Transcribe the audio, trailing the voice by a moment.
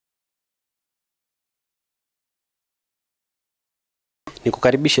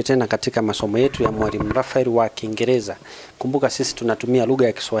Nikukaribishe tena katika masomo yetu ya Mwalimu Rafael wa Kiingereza. Kumbuka sisi tunatumia lugha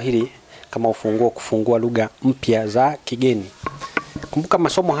ya Kiswahili kama ufunguo kufungua lugha mpya za kigeni. Kumbuka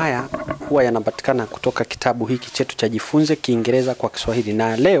masomo haya huwa yanapatikana kutoka kitabu hiki chetu cha Jifunze Kiingereza kwa Kiswahili.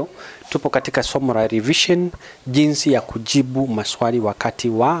 Na leo tupo katika somo la revision, jinsi ya kujibu maswali wakati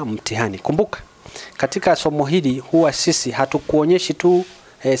wa mtihani. Kumbuka katika somo hili huwa sisi hatukuonyeshi tu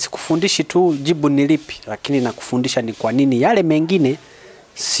sikufundishi tu jibu ni lipi, lakini nakufundisha ni kwa nini yale mengine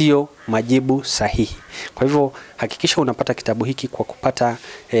sio majibu sahihi. Kwa hivyo hakikisha unapata kitabu hiki kwa kupata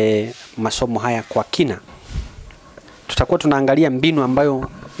masomo haya kwa kina. Tutakuwa tunaangalia mbinu ambayo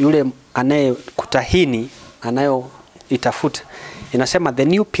yule anayekutahini anayoitafuta. Inasema the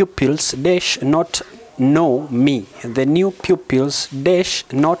new pupils dash not know me. The new pupils dash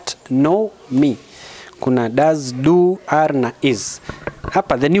not know me. Kuna does, do, are na is.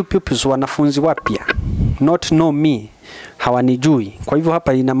 Hapa the new pupils, wanafunzi wapya, not know me, hawanijui. Kwa hivyo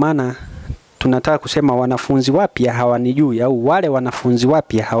hapa ina maana tunataka kusema wanafunzi wapya hawanijui, au wale wanafunzi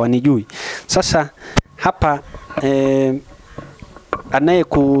wapya hawanijui. Sasa hapa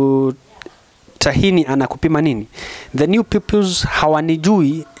anayekutahini anakupima nini? The new pupils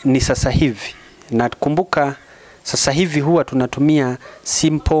hawanijui ni sasa hivi. Na kumbuka sasa hivi huwa tunatumia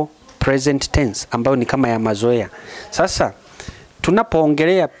simple present tense ambayo ni kama ya mazoea. Sasa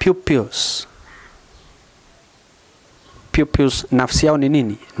tunapoongelea pupils, nafsi yao ni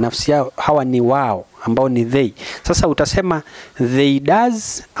nini? Nafsi yao hawa ni wao ambao ni they. Sasa utasema they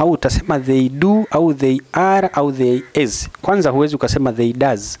does, au utasema they do, au they are, au they is. Kwanza huwezi ukasema they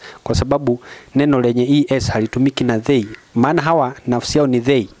does kwa sababu neno lenye es halitumiki na they, maana hawa nafsi yao ni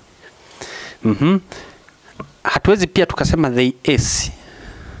they. Hatuwezi pia tukasema they is.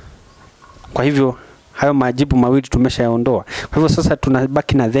 Kwa hivyo hayo majibu mawili tumeshayaondoa. Kwa hivyo sasa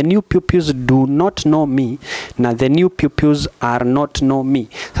tunabaki na the new pupils do not know me na the new pupils are not know me.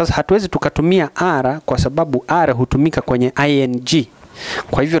 Sasa hatuwezi tukatumia are kwa sababu are hutumika kwenye ing.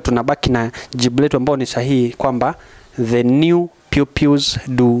 Kwa hivyo tunabaki na jibu letu ambao ni sahihi kwamba the new pupils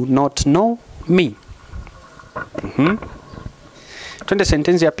do not know me. Twende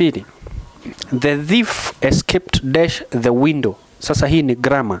sentensi ya pili. The thief escaped dash the window. Sasa hii ni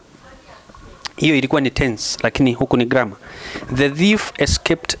grammar. Hiyo ilikuwa ni tense, lakini huku ni grammar. The thief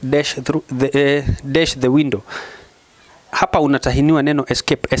escaped dash the window. Hapa unatahiniwa neno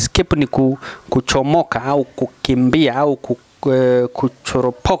escape. Escape ni kuchomoka au kukimbia au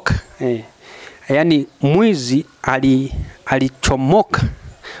kuchoropoka. Yaani mwizi alichomoka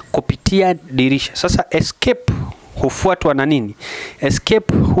kupitia dirisha. Sasa escape hufuatwa na nini?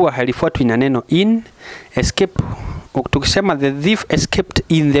 Escape huwa halifuatwi na neno in. Escape, tukisema the thief escaped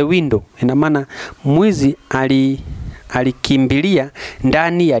in the window, ina maana mwizi alikimbilia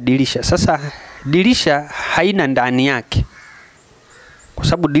ndani ya dirisha. Sasa dirisha haina ndani yake, kwa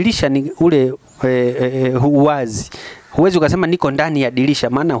sababu dirisha ni ule uwazi. Huwezi ukasema niko ndani ya dirisha,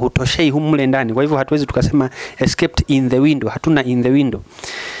 maana hutoshei humle ndani. Kwa hivyo hatuwezi tukasema escaped in the window, hatuna in the window.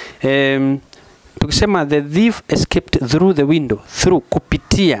 Tukisema the thief escaped through the window, through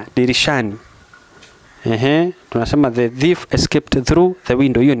kupitia dirishani. Tunasema the thief escaped through the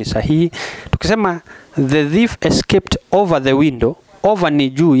window, hiyo ni sahihi. Tukisema the thief escaped over the window, over ni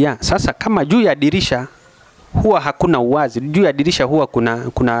juu ya. Sasa kama juu ya dirisha huwa hakuna uwazi, juu ya dirisha huwa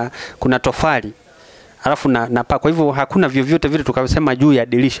kuna tofali alafu na paa. Kwa hivyo hakuna vyovyote vile tukasema juu ya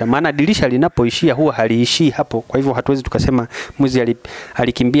dirisha, maana dirisha linapoishia huwa haliishii hapo. Kwa hivyo hatuwezi tukasema mwizi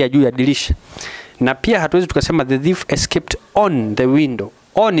alikimbia juu ya dirisha. Na pia hatuwezi tukasema the thief escaped on the window.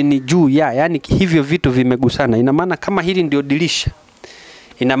 On ni juu ya, yani hivyo vitu vimegusana. Ina maana kama hili ndio dirisha,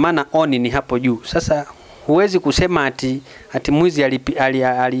 ina maana on ni hapo juu. Sasa huwezi kusema ati mwizi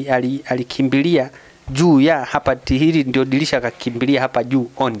alikimbilia juu ya hapa, hili ndio dirisha akakimbilia hapa juu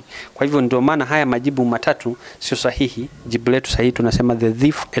on. Kwa hivyo ndio maana haya majibu matatu sio sahihi. Jibu letu sahihi tunasema the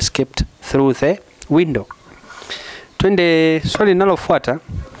thief escaped through the window. Twende swali linalofuata.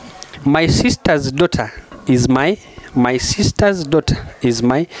 My sister's daughter is my sister's daughter is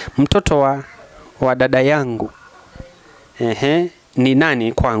my, mtoto wa dada yangu ni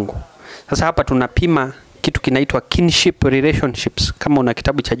nani kwangu. Sasa hapa tunapima kitu kinaitwa kinship relationships. Kama una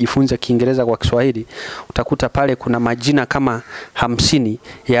kitabu cha Jifunze Kiingereza kwa Kiswahili utakuta pale kuna majina kama 50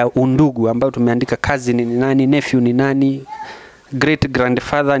 ya undugu ambayo tumeandika cousin ni nani, nephew ni nani, great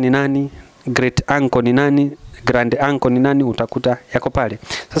grandfather ni nani, great uncle ni nani, grand uncle ni nani, utakuta yako pale.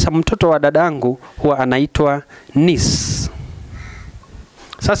 Sasa mtoto wa dadangu huwa anaitwa niece.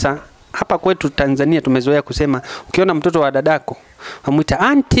 Sasa hapa kwetu Tanzania tumezoea kusema ukiona mtoto wa dadako unamuita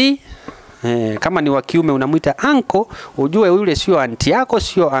auntie. Kama ni wa kiume unamuita uncle, ujue yule sio auntie yako,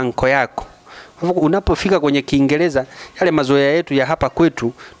 sio uncle yako. Unapofika kwenye Kiingereza, yale mazoea yetu ya hapa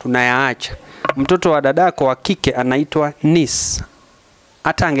kwetu tunayaacha. Mtoto wa dadako wa kike anaitwa niece.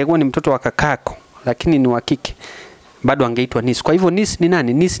 Hata angekuwa ni mtoto wa kakako lakini ni wa kike, bado angeitwa niece. Kwa hivyo niece ni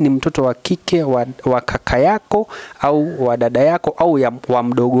nani? Niece ni mtoto wa kike wa kaka yako au wa dada yako au wa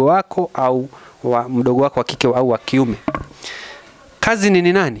mdogo wako au wa mdogo wako wa kike au wa kiume. Cousin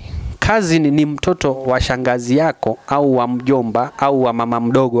ni nani? Cousin ni mtoto wa shangazi yako au wa mjomba au wa mama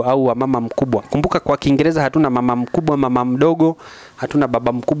mdogo au wa mama mkubwa. Kumbuka kwa Kiingereza hatuna mama mkubwa, mama mdogo, hatuna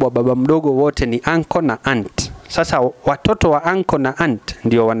baba mkubwa, baba mdogo, wote ni uncle na aunt. Sasa watoto wa uncle na aunt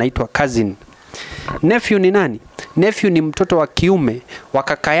ndio wanaitwa cousin. Nephew ni nani? Nephew ni mtoto wa kiume wa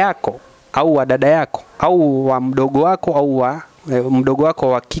kaka yako au wa dada yako au wa mdogo wako au wa mdogo wako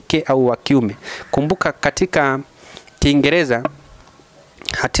wa kike au wa kiume. Kumbuka katika Kiingereza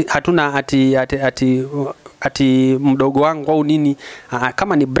hatuna ati mdogo wangu au nini.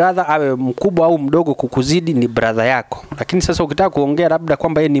 Kama ni brother awe mkubwa au mdogo kukuzidi ni brother yako. Lakini sasa ukitaka kuongea labda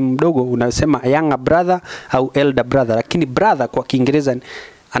kwamba yeye ni mdogo unasema younger brother au elder brother. Lakini brother kwa Kiingereza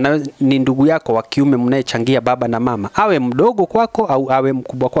ni ndugu yako wa kiume mnayechangia baba na mama, awe mdogo kwako au awe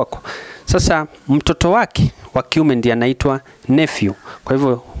mkubwa kwako. Sasa mtoto wake wa kiume ndiye anaitwa nephew. Kwa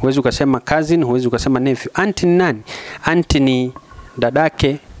hivyo huwezi ukasema cousin, huwezi ukasema nephew. Aunt ni nani? Aunt ni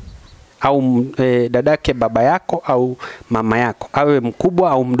dadake au dadake baba yako au mama yako, awe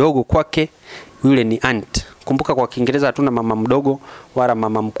mkubwa au mdogo kwake, yule ni aunt. Kumbuka kwa Kiingereza hatuna mama mdogo wala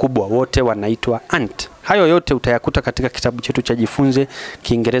mama mkubwa, wote wanaitwa aunt. Hayo yote utayakuta katika kitabu chetu cha Jifunze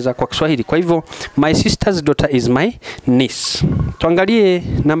Kiingereza kwa Kiswahili. Kwa hivyo my sister's daughter is my niece. Tuangalie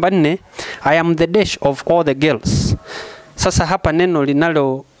namba 4, I am the dash of all the girls. Sasa hapa neno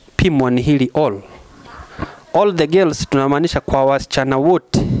linalopimwa ni hili all. All the girls tunamaanisha kwa wasichana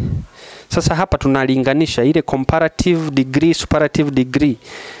wote. Sasa hapa tunalinganisha ile comparative degree, superlative degree.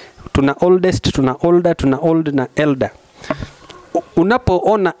 Tuna oldest, tuna older, tuna old na elder.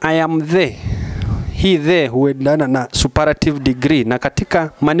 Unapoona I am the, hii the huendana na superlative degree, na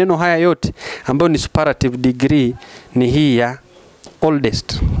katika maneno haya yote ambayo ni superlative degree ni hii ya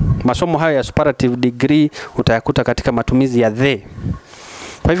oldest. Masomo haya ya superlative degree utayakuta katika matumizi ya the.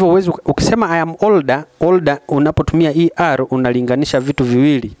 Kwa hivyo ukisema I am older, older unapotumia er unalinganisha vitu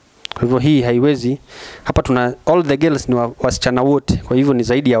viwili. Kwa hivyo hii haiwezi, hapa tuna all the girls ni wasichana wote, kwa hivyo ni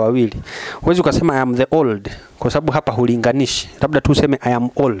zaidi ya wawili. Huwezi ukasema I am the old kwa sababu hapa hulinganishi. Labda tu useme I am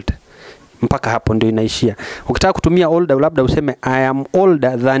old. Mpaka hapo ndio inaishia. Ukitaka kutumia older labda useme I am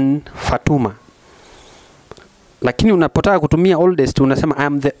older than Fatuma. Lakini unapotaka kutumia oldest unasema I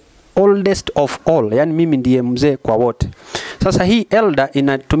am the oldest of all, yani mimi ndiye mzee kwa wote. Sasa hii elder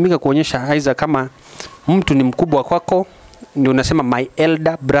inatumika kuonyesha aidha kama mtu ni mkubwa kwako, ndio unasema my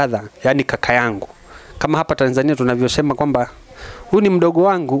elder brother, yani kaka yangu. Kama hapa Tanzania tunavyosema kwamba huyu ni mdogo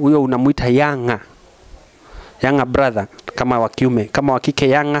wangu, huyo unamuita younger brother kama wa kiume, kama wa kike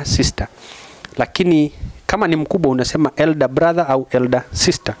younger sister. Lakini kama ni mkubwa unasema elder brother au elder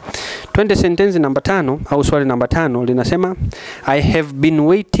sister. Twende sentensi namba 5 au swali namba 5 linasema I have been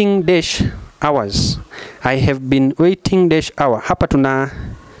waiting dash hours. I have been waiting dash hour. Hapa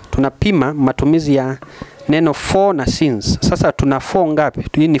tunapima matumizi ya neno for na since. Sasa tuna for ngapi?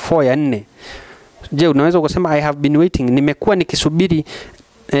 Hii ni for ya 4. Je, unaweza kusema I have been waiting, nimekuwa nikisubiri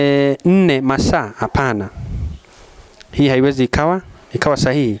 4 masaa? Hapana. Hii haiwezi ikawa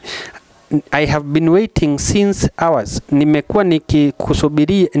sahihi. I have been waiting since hours. Nimekuwa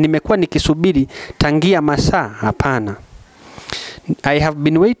nikisubiri tangia masaa? Hapana. I have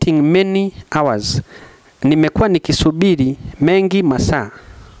been waiting many hours. Nimekuwa nikisubiri mengi masaa?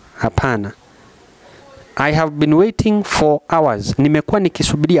 Hapana. I have been waiting for hours. Nimekuwa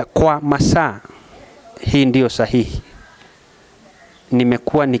nikisubiria kwa masaa. Hii ndiyo sahihi.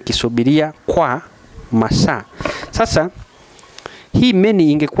 Nimekuwa nikisubiria kwa masaa. Sasa hii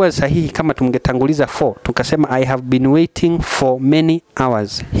many ingekuwa sahihi kama tungetanguliza for. Tukasema I have been waiting for many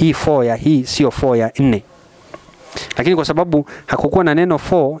hours. Hii for ya hii sio for ya 4. Lakini kwa sababu hakukuwa na neno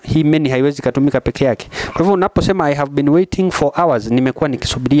for, hii many haiwezi kutumika peke yake. Kwa hivyo unaposema I have been waiting for hours, nimekuwa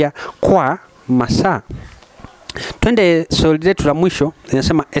nikisubiria kwa masaa. Twende swali letu la mwisho,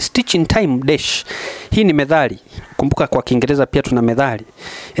 linasema a stitch in time dash. Hii ni methali. Kumbuka kwa Kiingereza pia tuna methali.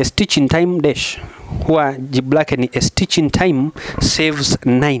 A stitch in time dash. Huwa jibu lake ni a stitch in time saves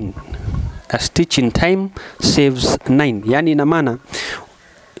 9. A stitch in time saves 9. Yani ina maana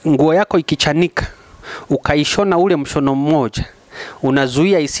nguo yako ikichanika ukaishona ule mshono mmoja,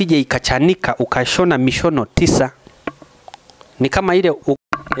 unazuia isije ikachanika ukashona mishono 9. Ni kama ile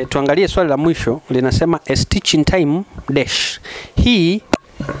tuangalie swali la mwisho linasema a stitch in time dash. Hii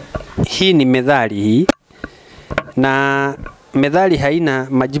ni methali hii, na methali haina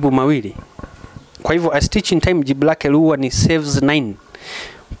majibu mawili. Kwa hivyo a stitch in time jibu lake huwa ni saves 9.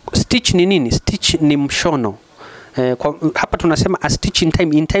 Stitch ni nini? Stitch ni mshono. Hapa tunasema a stitch in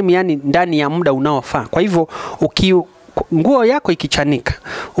time. In time yani ndani ya muda unaofaa. Kwa hivyo nguo yako ikichanika,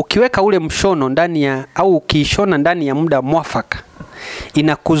 ukiweka ule mshono ndani ya au ukishona ndani ya muda mwafaka,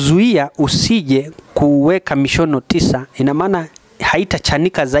 inakuzuia usije kuweka mishono 9. Ina maana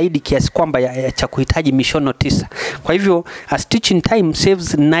haitachanika zaidi kiasi kwamba cha kuhitaji mishono 9. Kwa hivyo a stitch in time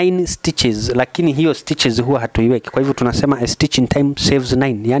saves 9 stitches, lakini hiyo stitches huwa hatuiweki. Kwa hivyo tunasema a stitch in time saves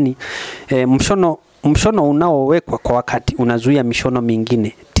 9. Yani mshono unaowekwa kwa wakati unazuia mishono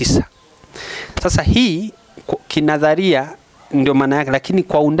mingine 9. Sasa hii kinadharia ndio maana yake, lakini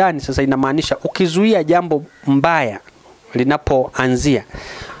kwa undani sasa inamaanisha ukizuia jambo mbaya linapoanzia,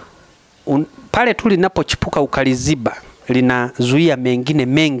 pale tu linapochipuka ukaliziba, linazuia mengine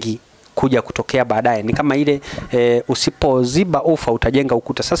mengi kuja kutokea baadaye. Ni kama ile usipoziba ufa utajenga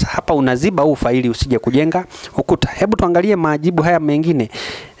ukuta. Sasa hapa unaziba ufa ili usije kujenga ukuta. Hebu tuangalie majibu haya mengine.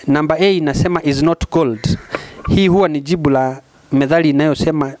 Namba A inasema is not gold. Hii huwa ni jibu la methali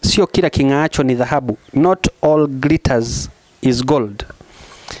inayosema sio kila king'aacho ni dhahabu. Not all glitters is gold.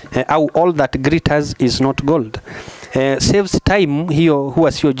 Au all that glitters is not gold. Saves time, hiyo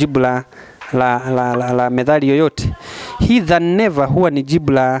huwa sio jibu la methali yoyote. He than never huwa ni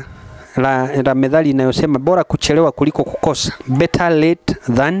jibu la methali inayosema bora kuchelewa kuliko kukosa. Better late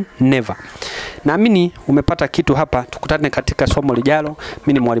than never. Naamini umepata kitu hapa. Tukutane katika somo lijalo.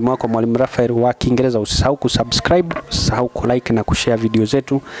 Mimi ni mwalimu wako, Mwalimu Raphael wa Kiingereza. Usisahau kusubscribe, usisahau kulike na kushare video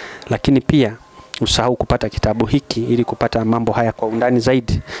zetu, lakini pia usisahau kupata kitabu hiki ili kupata mambo haya kwa undani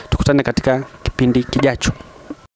zaidi. Tukutane katika kipindi kijacho.